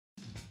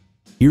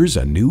Here's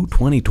a new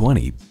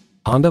 2020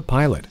 Honda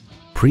Pilot.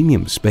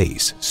 Premium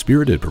space,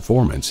 spirited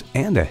performance,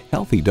 and a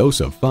healthy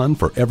dose of fun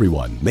for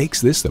everyone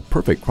makes this the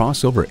perfect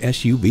crossover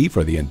SUV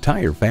for the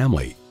entire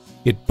family.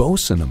 It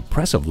boasts an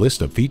impressive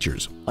list of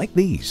features like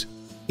these: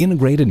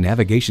 integrated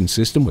navigation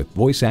system with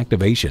voice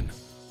activation,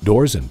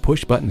 doors and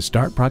push-button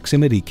start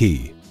proximity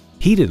key,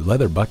 heated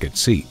leather bucket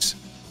seats,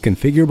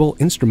 configurable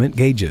instrument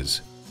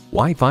gauges,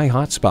 Wi-Fi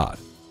hotspot,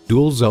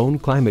 dual-zone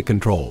climate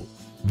control,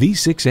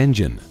 V6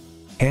 engine,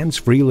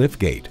 hands-free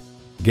liftgate,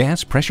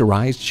 gas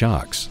pressurized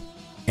shocks,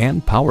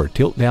 and power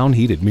tilt-down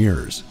heated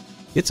mirrors.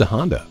 It's a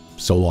Honda,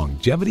 so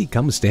longevity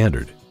comes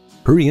standard.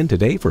 Hurry in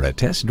today for a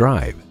test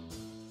drive.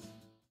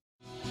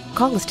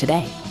 Call us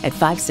today at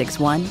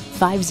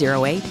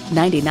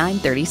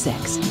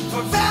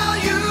 561-508-9936.